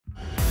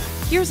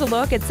Here's a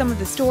look at some of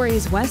the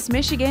stories West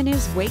Michigan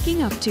is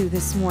waking up to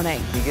this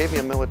morning. He gave me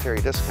a military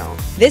discount.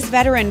 This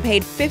veteran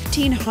paid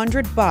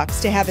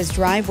 $1,500 to have his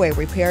driveway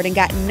repaired and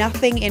got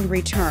nothing in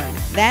return.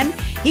 Then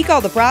he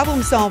called the problem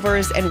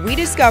solvers, and we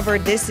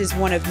discovered this is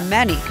one of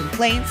many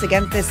complaints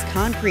against this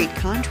concrete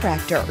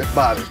contractor. It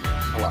bothers me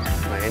a lot.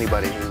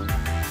 Anybody who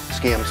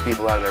scams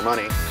people out of their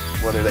money,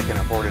 whether they can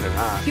afford it or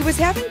not. He was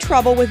having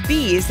trouble with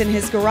bees in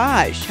his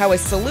garage. How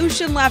his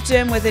solution left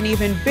him with an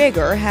even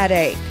bigger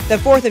headache. The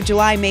 4th of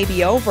July may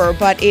be over,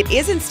 but it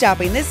isn't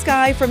stopping this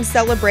guy from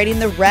celebrating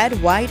the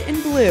red, white,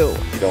 and blue.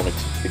 You don't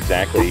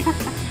exactly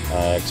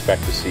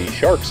expect to see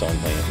sharks on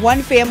land.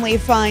 One family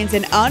finds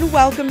an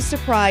unwelcome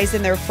surprise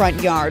in their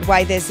front yard.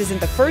 Why this isn't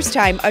the first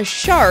time a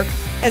shark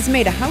has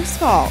made a house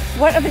call.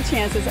 What are the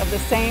chances of the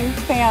same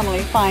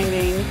family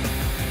finding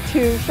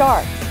two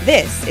sharks?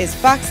 This is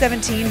Fox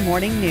 17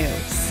 Morning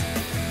News.